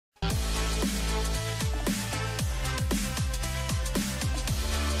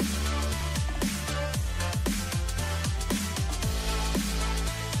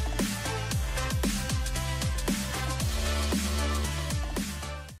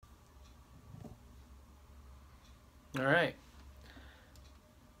All right.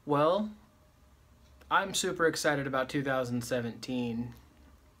 Well, I'm super excited about 2017.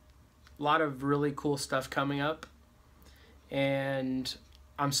 A lot of really cool stuff coming up, and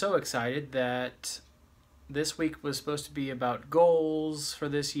I'm so excited that this week was supposed to be about goals for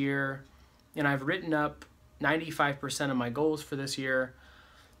this year, and I've written up 95% of my goals for this year.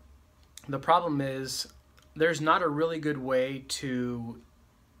 The problem is there's not a really good way to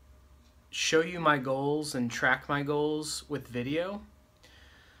show you my goals and track my goals with video.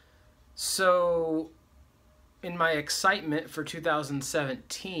 So, in my excitement for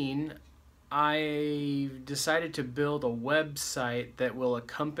 2017, I decided to build a website that will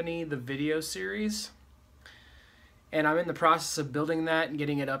accompany the video series. And I'm in the process of building that and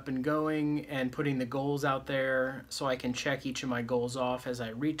getting it up and going and putting the goals out there so I can check each of my goals off as I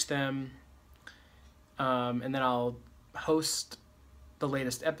reach them. And then I'll host the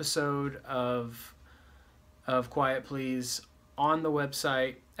latest episode of Quiet Please on the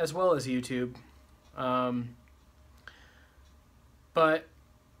website as well as YouTube. But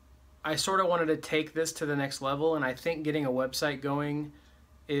I sort of wanted to take this to the next level, and I think getting a website going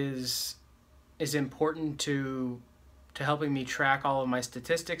is important to helping me track all of my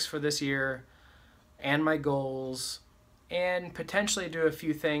statistics for this year and my goals, and potentially do a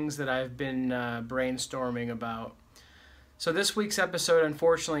few things that I've been brainstorming about. So this week's episode,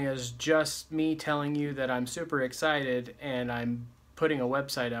 unfortunately, is just me telling you that I'm super excited and I'm putting a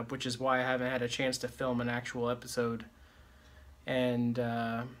website up, which is why I haven't had a chance to film an actual episode. And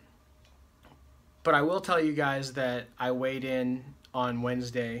but I will tell you guys that I weighed in on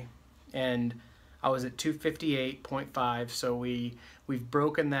Wednesday, and I was at 258.5. So we've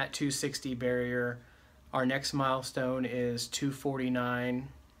broken that 260 barrier. Our next milestone is 249.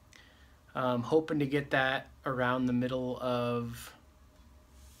 Hoping to get that around the middle of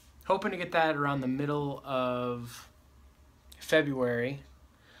February.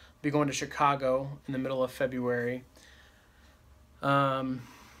 Be going to Chicago in the middle of February.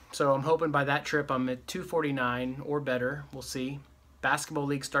 So I'm hoping by that trip I'm at 249 or better. We'll see. Basketball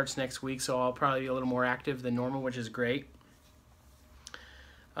league starts next week, so I'll probably be a little more active than normal, which is great.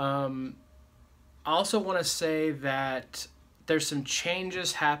 I also want to say that there's some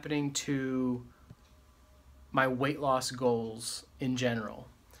changes happening to my weight loss goals in general.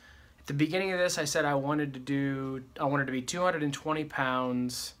 At the beginning of this, I said I wanted to be 220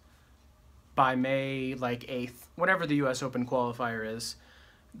 pounds by May 8th, whatever the US Open qualifier is.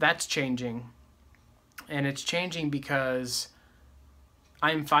 That's changing. And it's changing because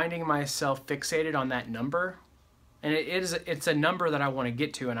I'm finding myself fixated on that number. And it's a number that I want to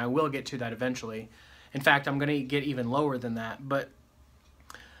get to, and I will get to that eventually. In fact, I'm going to get even lower than that. But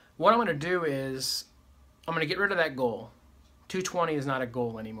what I'm going to do is I'm going to get rid of that goal. 220 is not a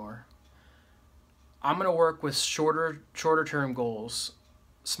goal anymore. I'm going to work with shorter term goals,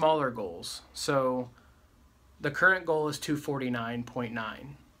 smaller goals. So the current goal is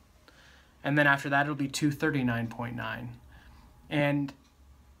 249.9. And then after that, it'll be 239.9. And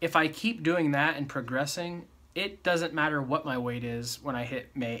if I keep doing that and progressing, it doesn't matter what my weight is when I hit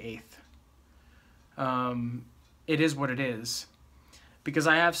May 8th. It is what it is. Because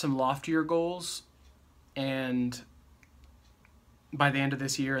I have some loftier goals, and by the end of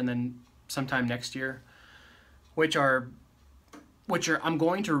this year and then sometime next year, which are I'm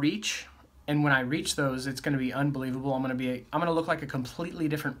going to reach. And when I reach those, it's going to be unbelievable. I'm going to look like a completely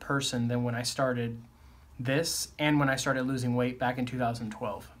different person than when I started this and when I started losing weight back in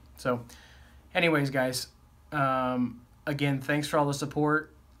 2012. So anyways, guys, again, thanks for all the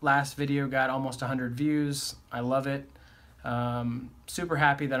support. Last video got almost 100 views. I love it. Super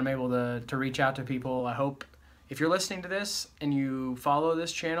happy that I'm able to reach out to people. I hope if you're listening to this and you follow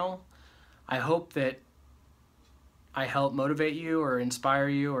this channel, I hope that I help motivate you or inspire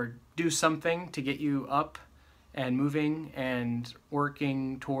you or do something to get you up and moving and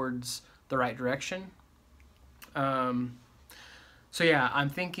working towards the right direction. So yeah, I'm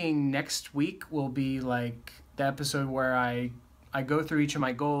thinking next week will be like the episode where I go through each of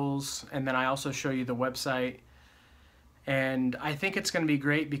my goals, and then I also show you the website. And I think it's going to be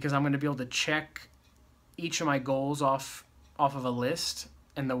great because I'm going to be able to check each of my goals off of a list,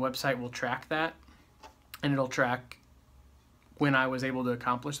 and the website will track that, and it'll track when I was able to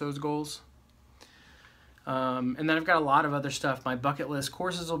accomplish those goals. And then I've got a lot of other stuff. My bucket list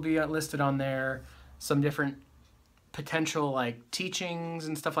courses will be listed on there. Some different potential teachings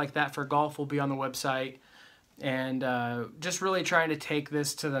and stuff like that for golf will be on the website. And just really trying to take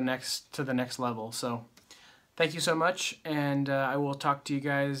this to the next level. So thank you so much, and I will talk to you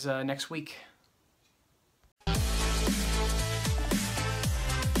guys next week.